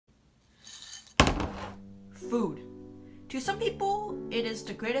food. To some people, it is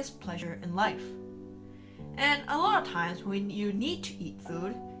the greatest pleasure in life. And a lot of times when you need to eat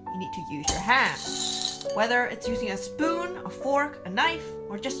food, you need to use your hands. Whether it's using a spoon, a fork, a knife,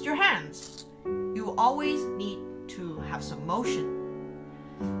 or just your hands, you always need to have some motion.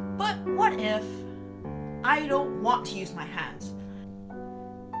 But what if I don't want to use my hands?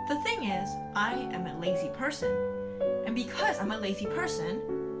 The thing is, I am a lazy person. And because I'm a lazy person,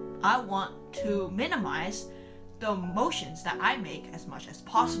 I want to minimize the motions that I make as much as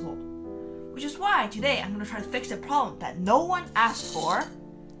possible. Which is why today I'm going to try to fix a problem that no one asked for,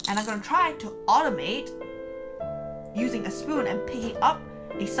 and I'm going to try to automate using a spoon and picking up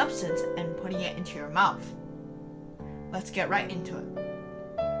a substance and putting it into your mouth. Let's get right into it.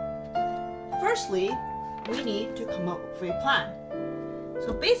 Firstly, we need to come up with a plan.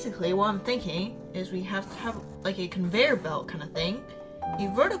 So basically what I'm thinking is we have to have like a conveyor belt kind of thing, a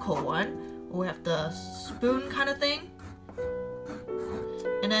vertical one, where we have the spoon kind of thing,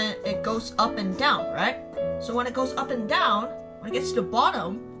 and then it goes up and down, right? So when it goes up and down, when it gets to the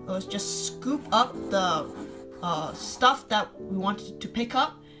bottom, it'll just scoop up the stuff that we wanted to pick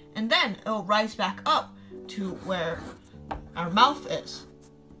up, and then it'll rise back up to where our mouth is.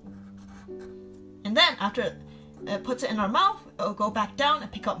 And then after it puts it in our mouth, it'll go back down and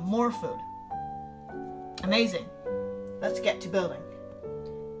pick up more food. Amazing. Let's get to building.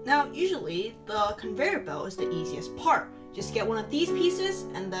 Now, usually the conveyor belt is the easiest part. Just get one of these pieces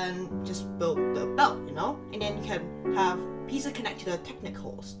and then just build the belt, you know? And then you can have pieces connect to the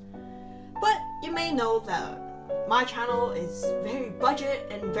technicals. But you may know that my channel is very budget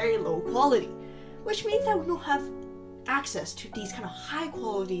and very low quality, which means that we don't have access to these kind of high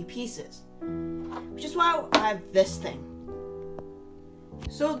quality pieces. Which is why I have this thing.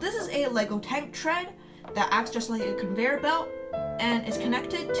 So this is a Lego tank tread that acts just like a conveyor belt and is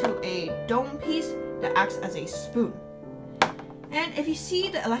connected to a dome piece that acts as a spoon. And if you see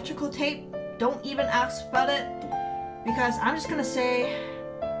the electrical tape, don't even ask about it, because I'm just gonna say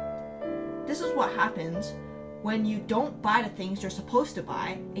this is what happens when you don't buy the things you're supposed to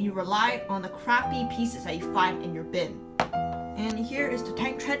buy and you rely on the crappy pieces that you find in your bin. And here is the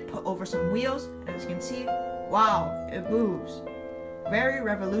tank tread put over some wheels, and as you can see, wow, it moves. Very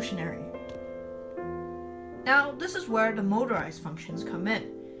revolutionary. Now this is where the motorized functions come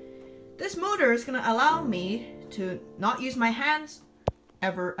in. This motor is going to allow me to not use my hands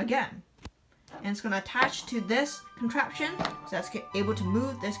ever again. And it's going to attach to this contraption so that's able to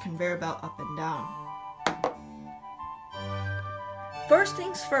move this conveyor belt up and down. First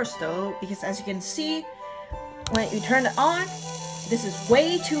things first though, because as you can see, when you turn it on, this is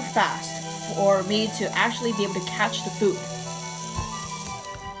way too fast for me to actually be able to catch the food.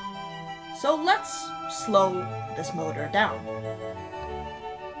 So let's slow this motor down.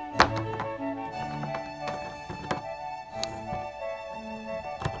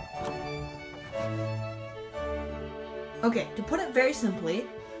 Okay, to put it very simply,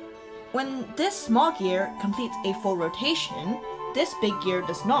 when this small gear completes a full rotation, this big gear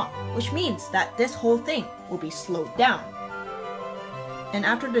does not, which means that this whole thing will be slowed down. And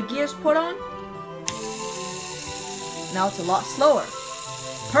after the gear is put on, now it's a lot slower.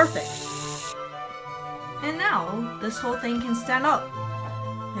 Perfect. And now this whole thing can stand up.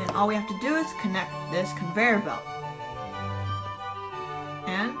 And all we have to do is connect this conveyor belt.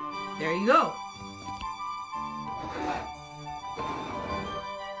 And there you go.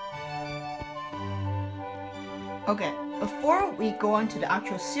 Okay, before we go on to the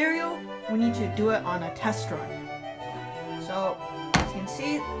actual cereal, we need to do it on a test run. So, as you can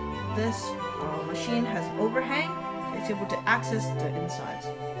see, this machine has overhang, so it's able to access the insides.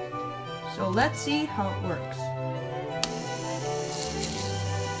 So let's see how it works.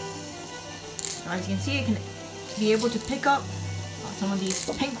 Now, as you can see, it can be able to pick up some of these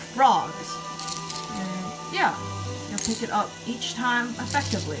pink frogs. And yeah, you'll pick it up each time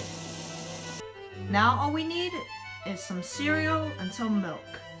effectively. Now all we need is some cereal and some milk.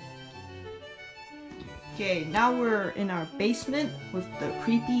 Okay, now we're in our basement with the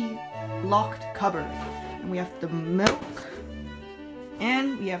creepy locked cupboard. And we have the milk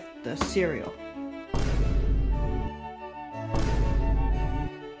and we have the cereal.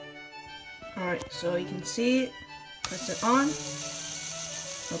 Alright, so you can see, press it on,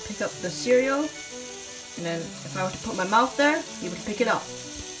 I'll pick up the cereal, and then if I were to put my mouth there, you would pick it up.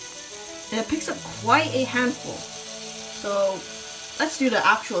 And it picks up quite a handful. So let's do the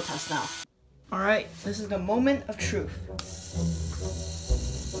actual test now. Alright, this is the moment of truth.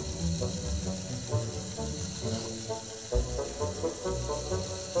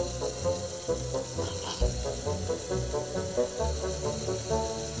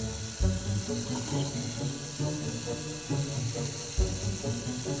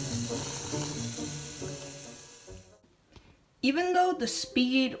 even though the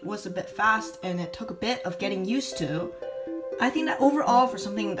speed was a bit fast and it took a bit of getting used to, I think that overall for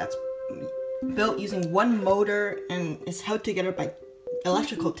something that's built using one motor and is held together by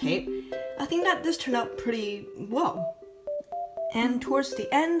electrical tape, I think that this turned out pretty well. And towards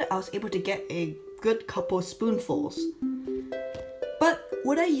the end, I was able to get a good couple spoonfuls. But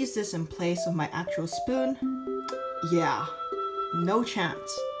would I use this in place of my actual spoon? Yeah, no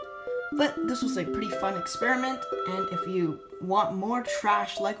chance. But this was a pretty fun experiment, and if you want more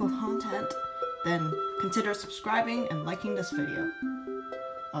trash Lego content, then consider subscribing and liking this video.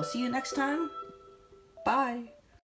 I'll see you next time. Bye!